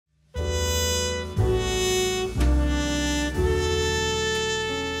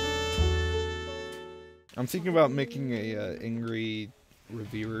I'm thinking about making a angry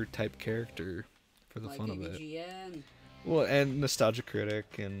reviewer type character for the fun of it. GN. Well, and nostalgia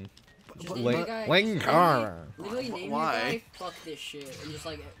critic and Literally name Why? your guy, fuck this shit. And just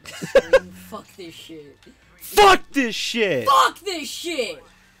like, scream, fuck this shit. Fuck this shit! Fuck this shit!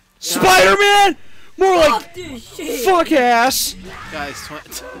 Spider-Man! More like Fuck this shit! fuck ass! Guys,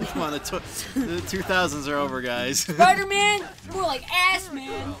 come on, the 2000s are over, guys. Spider-Man! More like ass,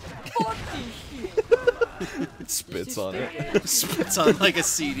 man! Fuck this shit! It spits on it. Spits on like a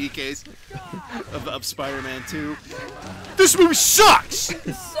CD case of Spider-Man 2. This movie sucks!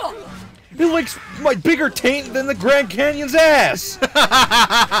 So, It likes my bigger taint than the Grand Canyon's ass!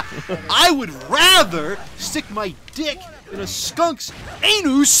 I would rather stick my dick in a skunk's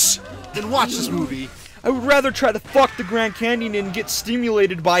anus than watch this movie. I would rather try to fuck the Grand Canyon and get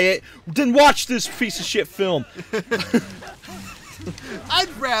stimulated by it than watch this piece of shit film. I'd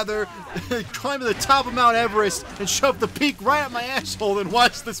rather climb to the top of Mount Everest and shove the peak right up my asshole than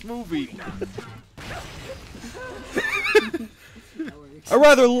watch this movie. I'd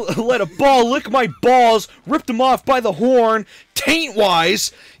rather let a ball lick my balls, rip them off by the horn,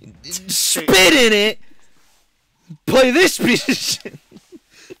 taint-wise, spit in it, play this piece of shit.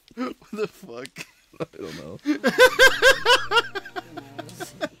 What the fuck? I don't know.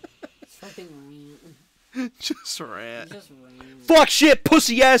 it's fucking Just rant. Just rant. Fuck shit,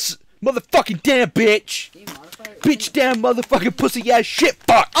 pussy ass, motherfucking damn bitch. Can you modify it? Bitch damn motherfucking pussy ass shit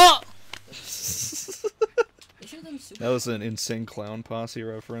fuck. Oh! They should've done super. That was an Insane Clown Posse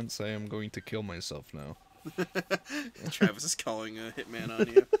reference. I am going to kill myself now. Travis is calling a hitman on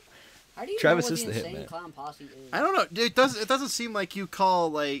you. How do you Travis know is what the the Insane hitman. Clown Posse is? I don't know. It doesn't seem like you call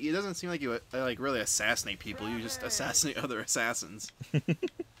like it doesn't seem like you like really assassinate people. You just assassinate other assassins.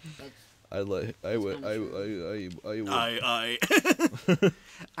 I would. I'm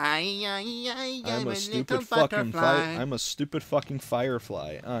a stupid fucking I'm a stupid fucking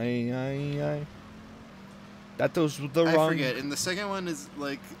firefly. That was the I wrong. forget. And the second one is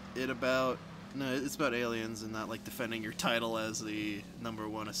like it's about aliens and not like defending your title as the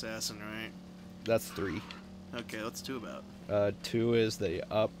 #1 assassin, right? That's 3. Okay, what's 2 about? 2 is they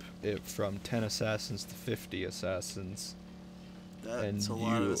up it from 10 assassins to 50 assassins. That's a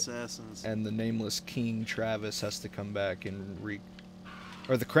lot of assassins. And the nameless king Travis has to come back and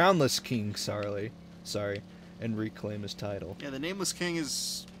or the crownless king, sorry, and reclaim his title. Yeah, the nameless king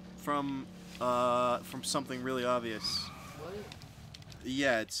is from something really obvious. What?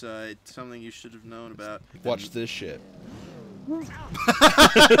 Yeah, it's something you should have known about. Watch this shit.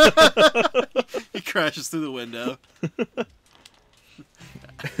 He crashes through the window.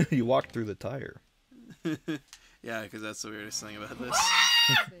 You walked through the tire. Yeah, because that's the weirdest thing about this.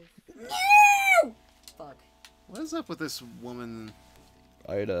 No! Fuck. What is up with this woman?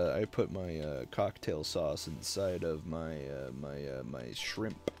 I put my cocktail sauce inside of my my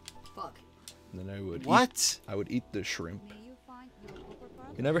shrimp. Fuck. And then I would What? I would eat the shrimp.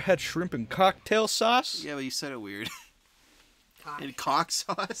 You never had shrimp and cocktail sauce? Yeah, but you said it weird. Cock. And cock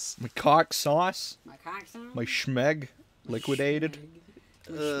sauce? My cock sauce? My cock sound? My schmeg? Liquidated?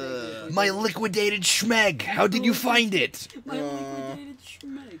 My My liquidated schmeg! How did you find it? liquidated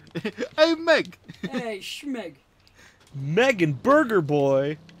schmeg. Hey, Meg! Hey, schmeg. Meg and Burger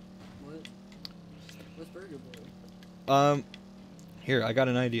Boy! What? What's Burger Boy? Here, I got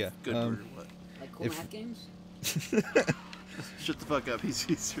an idea. Good burger, what? Like Cool Math Games? Shut the fuck up,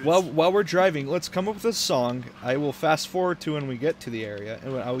 he's While we're driving, let's come up with a song. I will fast forward to when we get to the area,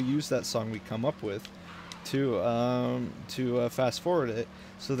 and I will use that song we come up with to fast forward it,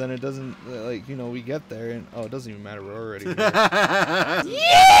 so then it doesn't like we get there and it doesn't even matter, we're already here.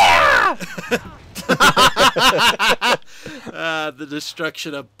 Yeah! The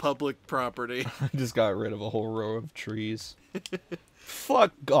destruction of public property. I just got rid of a whole row of trees.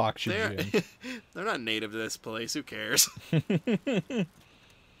 Fuck oxygen. They're not native to this place. Who cares?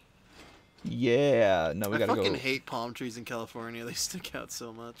 Yeah. No, we gotta go. I fucking hate palm trees in California. They stick out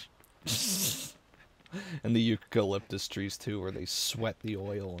so much. And the eucalyptus trees too, where they sweat the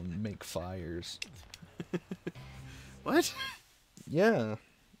oil and make fires. What? Yeah.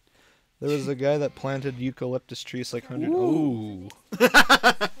 There was a guy that planted eucalyptus trees like 100. Ooh.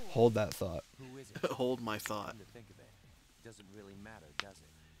 Hold that thought. Hold my thought. Doesn't really matter, does it?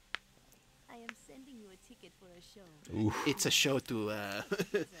 I am sending you a ticket for a show. Ooh. It's a show to,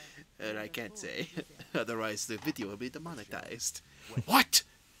 and I can't say. Otherwise, the video will be demonetized. What?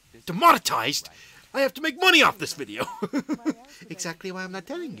 Demonetized? I have to make money off this video. Exactly why I'm not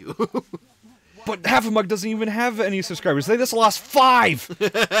telling you. But Half a Mug doesn't even have any subscribers. They just lost 5.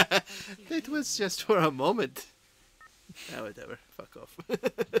 It was just for a moment. Oh, whatever. Fuck off.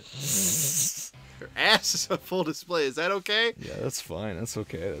 Her ass is on full display. Is that okay? Yeah, that's fine. That's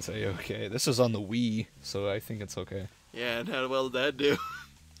okay. That's A-okay. This is on the Wii, so I think it's okay. Yeah, and how well did that do?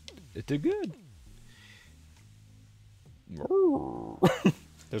 It did good.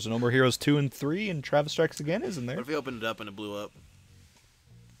 There's No More Heroes 2 and 3, and Travis Strikes Again, isn't there? What if we opened it up and it blew up?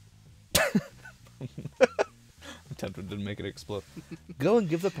 I'm tempted to make it explode. Go and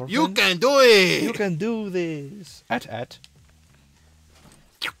give the person. You can do it! You can do this. At.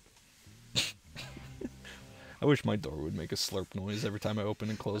 I wish my door would make a slurp noise every time I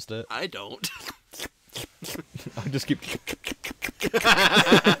opened and closed it. I don't. I just keep.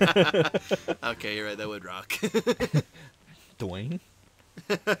 Okay, you're right. That would rock. Dwayne?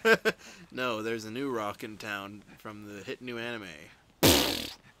 No, there's a new rock in town from the hit new anime.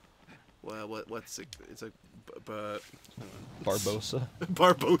 Well, what's it? It's a Barbosa.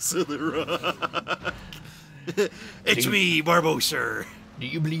 Barbosa the Rock. It's me, Barbosa. Do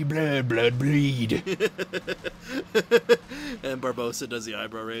you bleed blood? Blood bleed. And Barbosa does the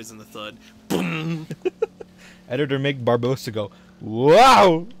eyebrow raise and the thud. Boom. Editor, make Barbosa go,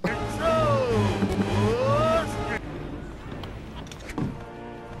 wow!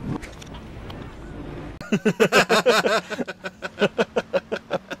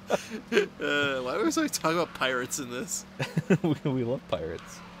 Why was I talking about pirates in this? We love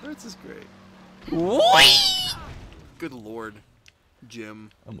pirates. Pirates is great. Whee! Good lord,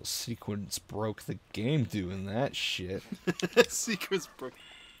 Jim. Almost sequence broke the game doing that shit. Secrets broke.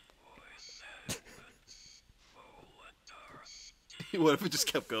 What if it just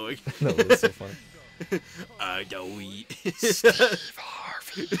kept going? No, that's so funny. I don't eat. Steve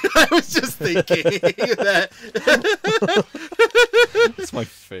Harvey. I was just thinking that. It's my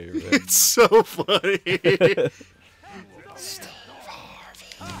favorite. It's so funny. Steve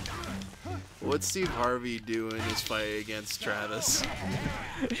Harvey. What's Steve Harvey do in his fight against Travis?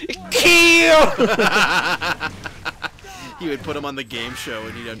 Kill! He would put him on the game show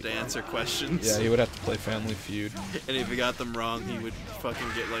and he'd have to answer questions. Yeah, he would have to play Family Feud. And if he got them wrong, he would fucking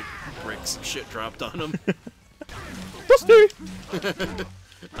get like bricks and shit dropped on him. Dusty!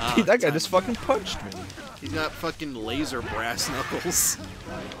 Ah, That guy just fucking punched me. He's got fucking laser brass knuckles.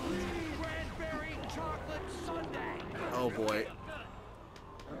 Oh boy.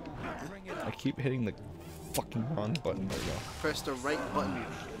 I keep hitting the fucking wrong button. There we go. Press the right button.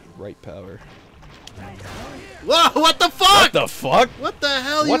 Right power. Whoa, what the fuck? What the fuck? What the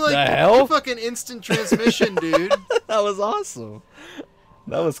hell? What you like the hell? You're fucking instant transmission, dude. That was awesome.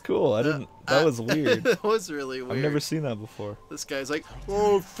 That was cool. I didn't. That was weird. That was really weird. I've never seen that before. This guy's like,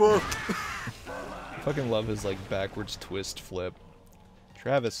 oh fuck. I fucking love his like backwards twist flip.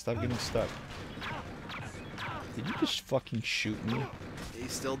 Travis, stop getting stuck. Did you just fucking shoot me?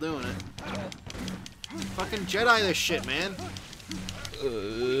 He's still doing it. Fucking Jedi this shit, man.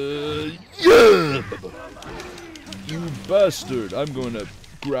 Yeah! You bastard! I'm going to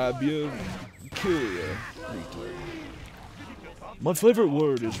grab you, kill you, retard. My favorite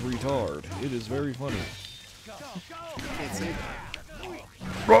word is retard. It is very funny. Can't say that.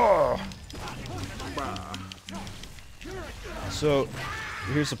 Rah! Bah. So,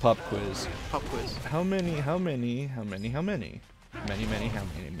 here's a pop quiz. Pop quiz. How many? Many.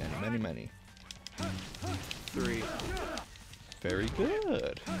 3. Very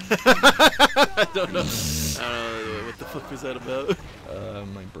good. I don't know. What the fuck was that about?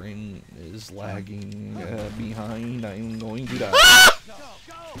 My brain is lagging behind. I'm going to die.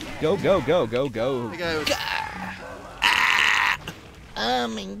 Go, go, go, go, go. The guy was...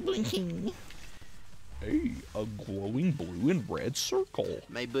 I'm blinking. Hey, a glowing blue and red circle.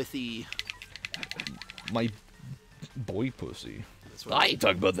 My bussy. My boy pussy. That's what, I ain't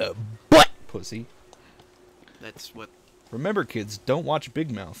talking about that butt pussy. that's what... Remember, kids, don't watch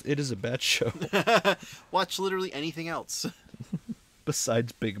Big Mouth. It is a bad show. Watch literally anything else.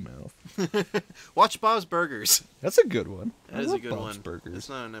 Besides Big Mouth. Watch Bob's Burgers. That's a good one. That I is a love good Bob's one. Burgers. It's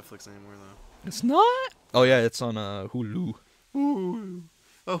not on Netflix anymore, though. It's not? Oh, yeah, it's on Hulu. Ooh,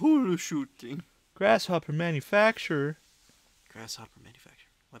 a Hulu shooting. Grasshopper manufacturer. Grasshopper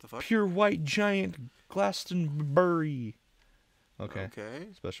manufacturer. What the fuck? Pure white giant Glastonbury. Okay. Okay.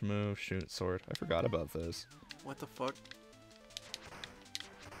 Special move, shoot, sword. I forgot about this. What the fuck?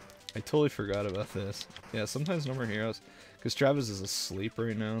 I totally forgot about this. Yeah, sometimes No More Heroes. Because Travis is asleep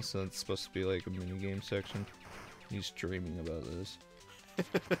right now, so it's supposed to be like a minigame section. He's dreaming about this.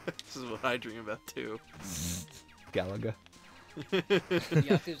 This is what I dream about, too. Galaga.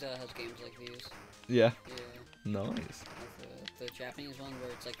 Yakuza has games like these. Yeah. Yeah. Nice. Like the Japanese one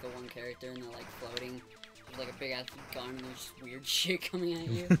where it's like the one character and they're like floating. There's like a big ass gun and there's just weird shit coming at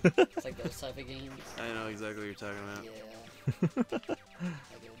you. It's like those type of games. I know exactly what you're talking about. Yeah. Like a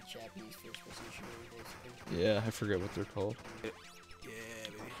Japanese first-person shooter, basically. Yeah, I forget what they're called. Yeah,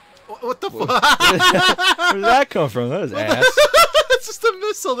 baby. What the fuck? Where did that come from? That is ass. It's just a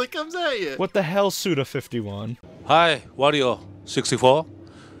missile that comes at you. What the hell, Suda51? Hi, Wario 64.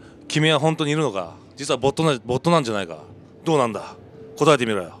 君は本当にいるのか？実はボットなんじゃないか？どうなんだ？答えて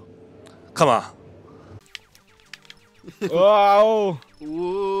みろよ。Come on. Wow!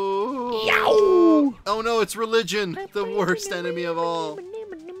 Whoa. Oh no, it's religion, the worst enemy of all.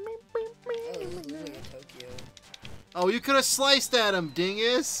 Oh, you could have sliced at him,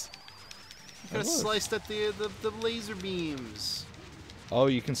 dingus. You could have sliced at the laser beams. Oh,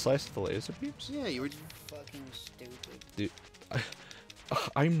 you can slice the laser beams? Yeah, you were Fucking stupid. Dude,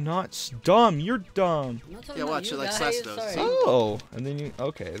 I'm not dumb. You're dumb. I'm not talking Yeah, about watch you, it, like, guys, slash those. sorry. Oh, and then you...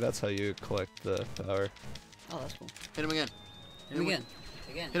 Okay, that's how you collect the power. Oh, that's cool. hit him again. Hit him again.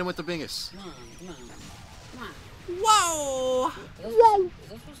 Again. Hit him with the bingus. Come on, come on. Come on. Whoa! Is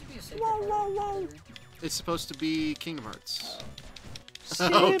that supposed to be a sacred heart? It's supposed to be Kingdom Hearts.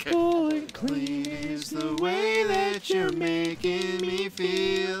 Simple and Clean is the way that you're making me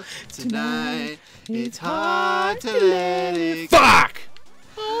feel tonight. It's hard to let it go. Fuck!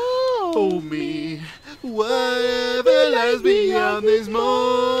 Oh me, whatever lies beyond this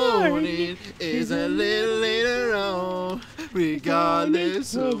morning is a little later on.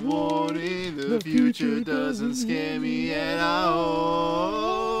 Regardless of warning, the future doesn't scare me at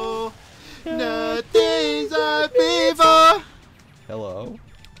all. Nothing's a fever. Hello.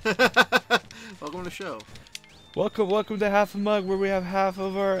 Welcome to the show. Welcome to Half a Mug, where we have half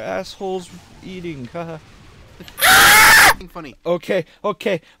of our assholes eating. Haha. Funny. Okay,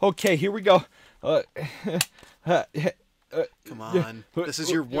 here we go. Come on. This is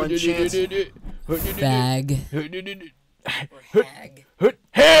your one chance. Fag. Or hag.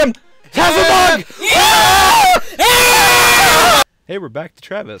 Ham! Half a Mug! Hey, we're back to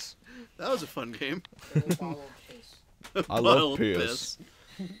Travis. That was a fun game. I love piss.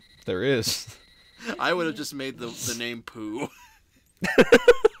 There is. I would have just made the name Pooh.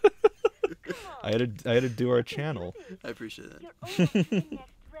 I had to do our channel. I appreciate that.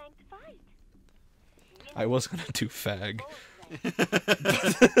 I was gonna do fag.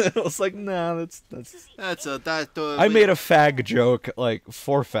 I was like, nah, that's. I I made a fag joke, like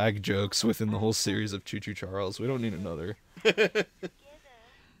 4 fag jokes within the whole series of Choo Choo Charles. We don't need another.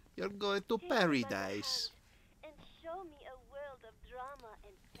 You're going to paradise.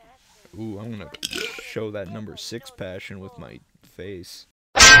 Ooh, I'm gonna show that number 6 passion with my face.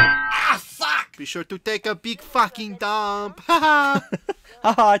 Ah, fuck! Be sure to take a big fucking dump. Haha.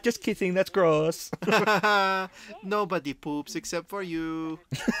 Haha, just kidding, that's gross. Nobody poops except for you.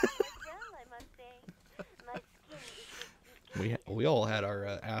 We all had our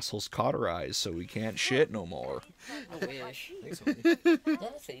assholes cauterized, so we can't shit no more. I wish. Is that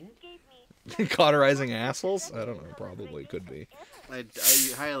a thing? Cauterizing assholes? I don't know, probably could be. I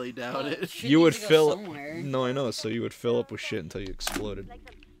highly doubt it. Shit You would needs to go fill somewhere. No, I know, so you would fill up with shit until you exploded.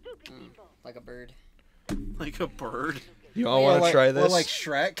 Like a bird. Like a bird. You all want to try this? Or like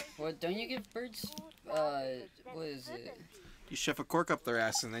Shrek. What, don't you give birds, what is it? You shove a cork up their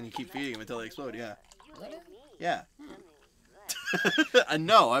ass and then you keep feeding them until they explode, yeah. Is that it? Yeah. I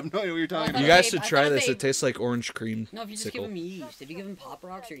know, I'm knowing what you're talking You about. guys should I try thought this. they- It tastes like orange cream. No, if you just sickle. give them yeast. If you give them Pop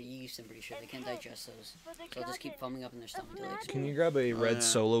Rocks or yeast, I'm pretty sure they can't digest those. So they'll just keep foaming up in their stomach until they explode. Can you grab a red yeah.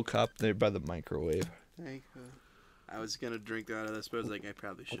 Solo cup there by the microwave? Thank you. I was gonna drink out of this, but I was like, I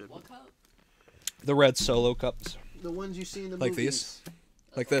probably should. What cup? The red Solo cups. The ones you see in the Like movies. these?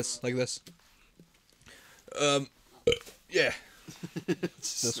 Like this. Yeah.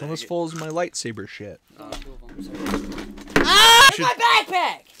 This one was full of my lightsaber shit. Two of them, sorry. Should- My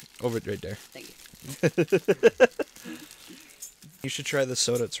backpack! Over it right there. Thank you. You should try this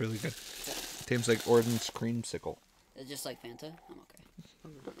soda. It's really good. Tastes like orange creamsicle. It's just like Fanta?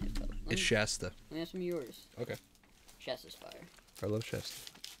 I'm okay. It's Shasta. Let me have some of yours. Okay. Shasta's fire. I love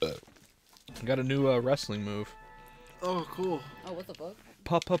Shasta. Got a new wrestling move. Oh, cool. Oh, what the fuck?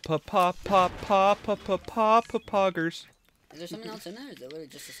 Poggers. Is there something else in there? Or is it literally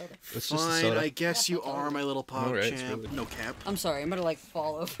just a soda? It's just a Fine, soda. I guess you are my little pop Alright, it's champ. really- No cap. I'm sorry, I'm gonna like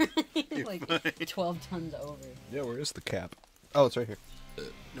fall over. Like 12 tons over. Yeah, where is the cap? Oh, it's right here.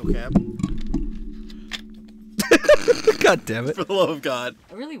 No cap. God damn it. For the love of God.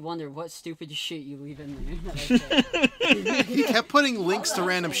 I really wonder what stupid shit you leave in there. That I He kept putting links to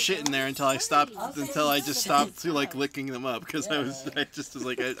random shit in there until I just stopped like licking them up because I just was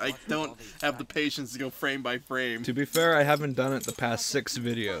like I don't have the patience to go frame by frame. To be fair, I haven't done it the past 6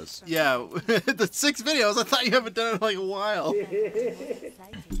 videos. Yeah, the 6 videos. I thought you haven't done it in like a while.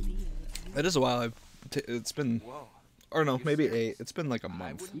 It is a while. It's been, or no, maybe 8. It's been like a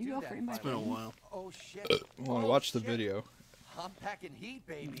month. You go frame by It's been a while. Oh shit. Well, I watched the video, I'm packing heat,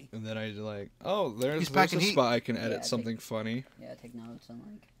 baby. and then I like, oh, there's He's a packing heat. spot I can edit Yeah, something funny. Yeah, take notes and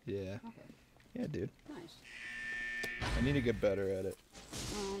like. Yeah. Okay, Yeah, dude. nice. I need to get better at it.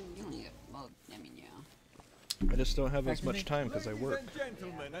 You don't need it. Well, I mean, yeah. I just don't have as much time because I work. Ladies and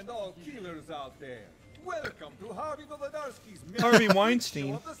gentlemen and all killers out there, welcome to Harvey Volodarsky's Harvey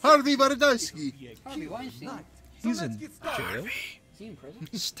Weinstein. Harvey Volodarsky. Harvey Weinstein. He's in jail. Is he in prison?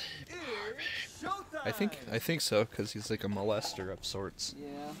 I think so, because he's like a molester of sorts.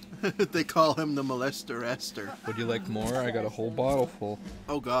 Yeah. They call him the molester Esther. Would you like more? I got a whole bottle full.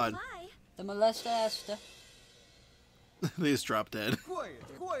 Oh God. The molester. They just dropped dead. Quiet,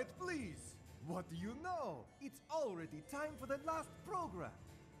 quiet, please. What do you know? It's already time for the last program.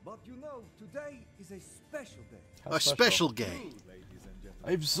 But you know, today is a special day. How A special gay. Ladies and gentlemen.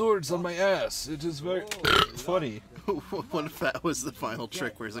 I have swords on my ass. It is very funny. What if that was the final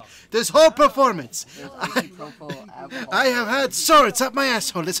trick where he's like, this whole performance, I have had swords up my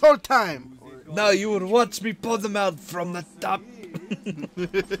asshole this whole time. Now you would watch me pull them out from the top.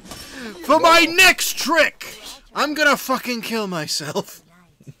 For my next trick, I'm gonna fucking kill myself.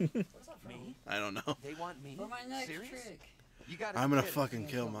 Me? I don't know. They want me? For my next Serious? trick. You gotta I'm gonna quit it. fucking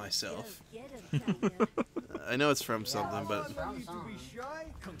kill myself. I know it's from something, but No need to be shy.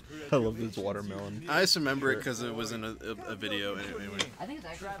 I love this watermelon. I just remember it because it was in a video. Anyway, I think it's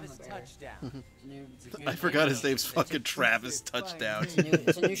actually Travis from the bear. touchdown. It's I forgot his name's fucking Travis Touchdown.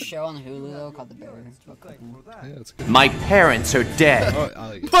 it's a new show on Hulu though called The Bear. It's about cooking. Yeah, that's good. My parents are dead. Oh, I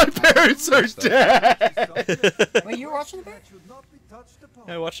like it. My parents are dead. Wait, you were watching The Bear? Should not be touched upon.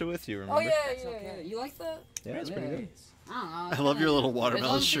 I watched it with you, remember? Oh yeah. You like that? Yeah, it's pretty good. I don't know. I love your little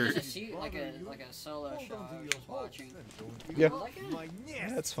watermelon It's shirt. like a solo show I was just watching. Yeah. You like it? My Yeah,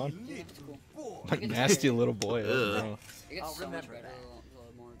 nasty it's fun. It's cool. boy. Like nasty little boy. I don't Ugh. know. It gets I'll so much remember better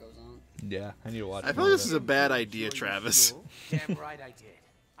that. the more it goes on. Yeah, I need to watch I it. feel like this is a bad idea, Travis. Damn right I did.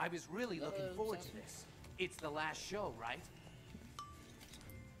 I was really looking forward to sounds this. It's the last show, right?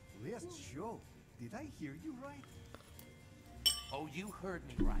 Last show. Did I hear you right? Oh, you heard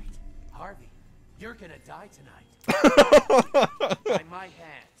me right. Harvey, you're gonna die tonight. By my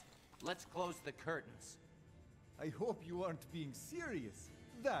hand. Let's close the curtains. I hope you aren't being serious.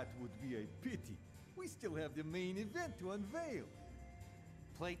 That would be a pity. We still have the main event to unveil.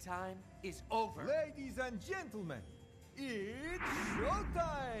 Playtime is over. Ladies and gentlemen, it's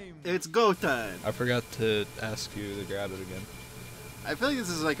showtime! It's go time. I forgot to ask you to grab it again. I feel like this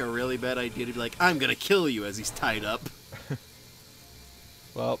is like a really bad idea to be like, I'm gonna kill you as he's tied up.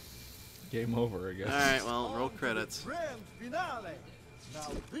 Well, game over, I guess. Alright, well, roll credits. Grand finale! Now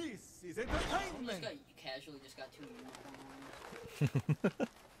this is entertainment! You casually just got 2 unicorns.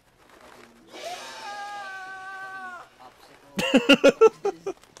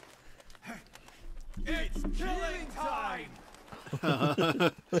 Popsicle. It's killing time!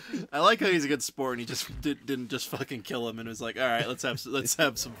 I like how he's a good sport and he just didn't just fucking kill him and was like, all right, let's have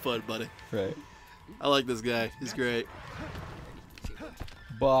some fun, buddy. Right. I like this guy. He's great.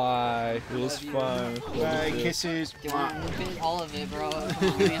 Bye. It was fun. Bye, kisses. Do you want finish all of it, bro? Come on,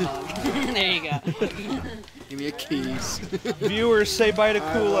 give me a hug. There you go. Give me a keys. Viewers, say bye to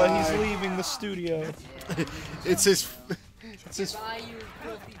Kula. He's leaving the studio. It's his. It's his. Bye, you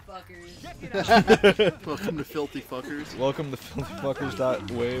filthy fuckers. Welcome to Filthy Fuckers. Welcome to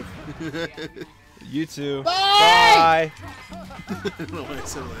filthyfuckers.wave. You too. Bye! Bye. I don't know why I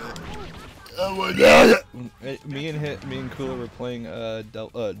said it like that. Oh my god! Me and Kula were playing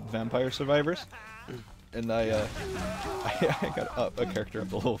Vampire Survivors, and I got a character up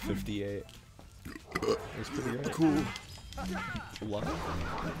to level 58. It was pretty great. Cool. Love it.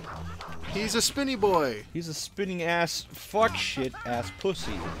 He's a spinny boy. He's a spinning ass, fuck shit ass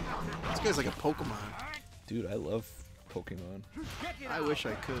pussy. This guy's like a Pokemon. Dude, I love Pokemon. I wish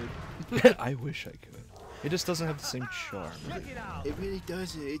I could. I wish I could. It just doesn't have the same charm. It really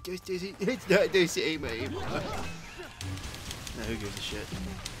doesn't. It just doesn't. It's not the same anymore. Now who gives a shit?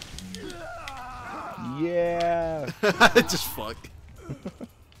 Yeah. Just fuck.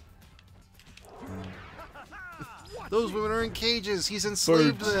 Those women are in cages. He's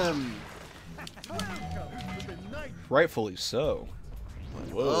enslaved Birds. them. Rightfully so.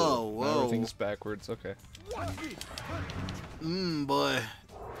 Whoa, Now whoa. everything's backwards. Okay. Boy.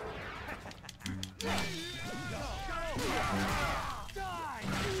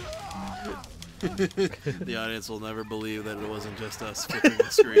 The audience will never believe that it wasn't just us flipping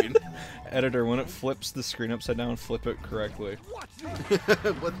the screen. Editor, when it flips the screen upside down, flip it correctly.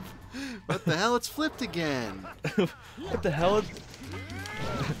 What the hell? It's flipped again. What the hell?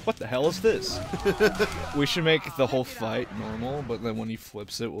 What the hell is this? We should make the whole fight normal, but then when he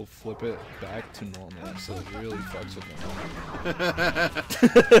flips it, we'll flip it back to normal, so it really fucks with them.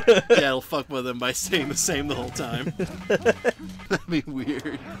 Yeah, it'll fuck with them by staying the same the whole time. That'd be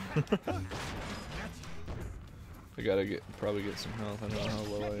weird. I gotta probably get some health. I don't know how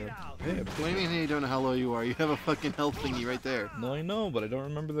low I am. Hey, what do you mean you don't know how low you are? You have a fucking health thingy right there. No, I know, but I don't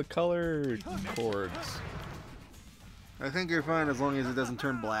remember the color chords. I think you're fine as long as it doesn't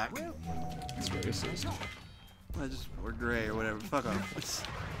turn black. It's racist. Or gray or whatever. Fuck off.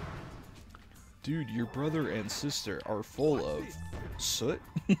 Dude, your brother and sister are full of soot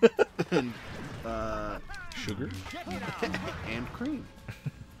And, sugar. and cream.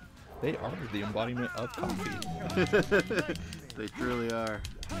 They are the embodiment of coffee. They truly are.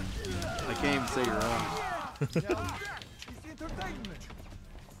 I can't even say you're wrong.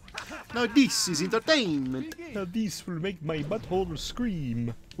 Now this is entertainment. Now this will make my butthole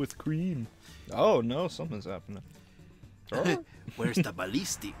scream with cream. Oh no, something's happening. Oh. Where's the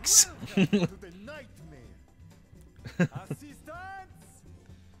ballistics? To the nightmare. Assistance!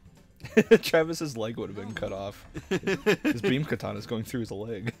 Travis's leg would have been cut off. His beam katana is going through his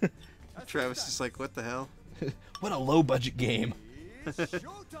leg. Travis is like, what the hell? What a low budget game. It's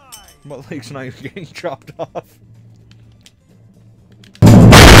showtime! My leg's not even getting chopped off.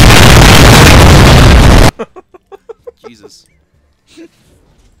 Jesus.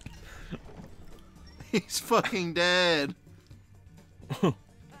 He's fucking dead.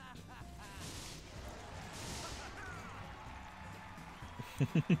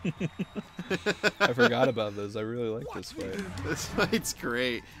 I forgot about this. I really like this fight. This fight's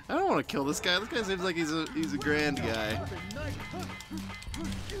great. I don't want to kill this guy. This guy seems like he's a grand guy.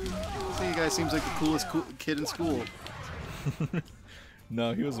 This guy seems like the coolest kid in school.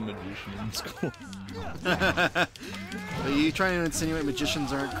 No, he was a magician in school. Are you trying to insinuate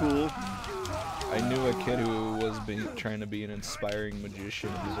magicians aren't cool? I knew a kid who was trying to be an inspiring magician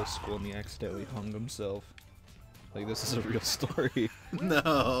in middle school and he accidentally hung himself. Like, this is a real story.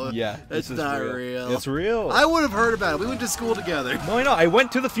 No. Yeah, It's not real. It's real. I would have heard about it. We went to school together. No, I know. I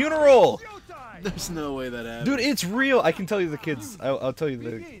went to the funeral. There's no way that happened. Dude, it's real. I can tell you the kids. I'll tell you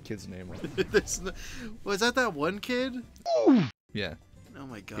the kid's name. Was that one kid? Yeah. Oh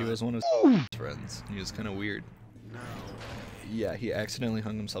my god. He was one of his friends. He was kind of weird. No. Yeah, he accidentally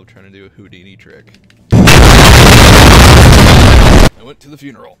hung himself trying to do a Houdini trick. I went to the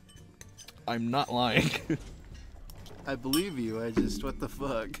funeral. I'm not lying. I believe you. What the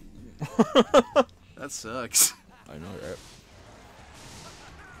fuck? That sucks. I know, right?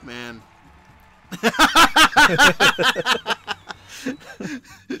 Man.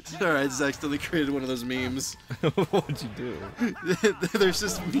 Sorry, I just accidentally created one of those memes. What'd you do? There's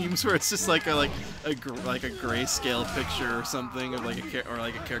just memes where it's just like a grayscale picture or something of like a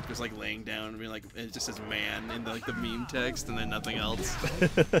character's like laying down and being like, it just says man in the meme text and then nothing else.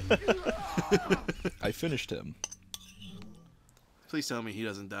 I finished him. Please tell me he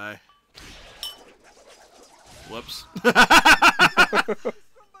doesn't die. Whoops. Somebody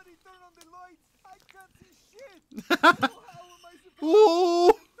turn on the lights! I can't see shit! How am I supposed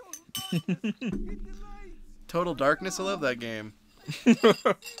Ooh! to hit the lights? Total Darkness. I love that game. It's dark.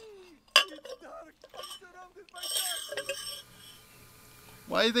 I'm surrounded by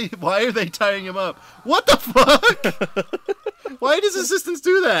darkness. Why are they tying him up? What the fuck? Why does Assistance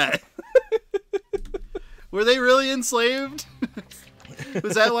do that? Were they really enslaved?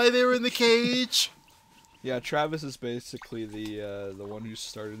 Was that why they were in the cage? Yeah, Travis is basically the one who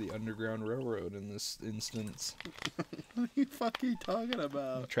started the Underground Railroad in this instance. What are you fucking talking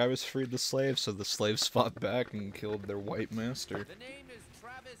about? Travis freed the slaves, so the slaves fought back and killed their white master. The name is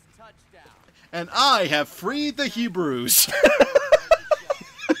Travis Touchdown. And I have freed the Hebrews.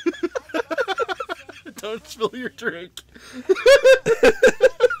 Don't spill your drink.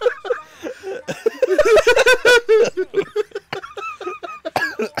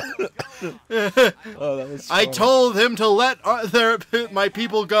 Oh, that was I funny. told him to let my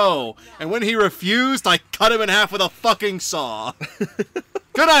people go, and when he refused, I cut him in half with a fucking saw.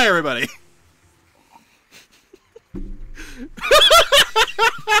 Good night, everybody.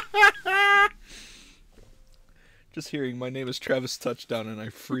 Just hearing my name is Travis Touchdown and I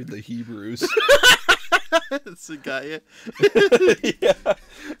freed the Hebrews. That's the guy. Yeah.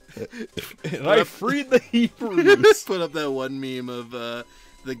 And I freed the Hebrews. Put up that one meme of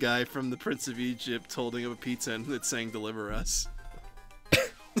the guy from the Prince of Egypt holding up a pizza and it's saying "Deliver us."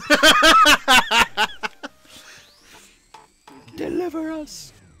 Deliver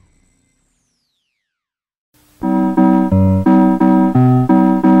us.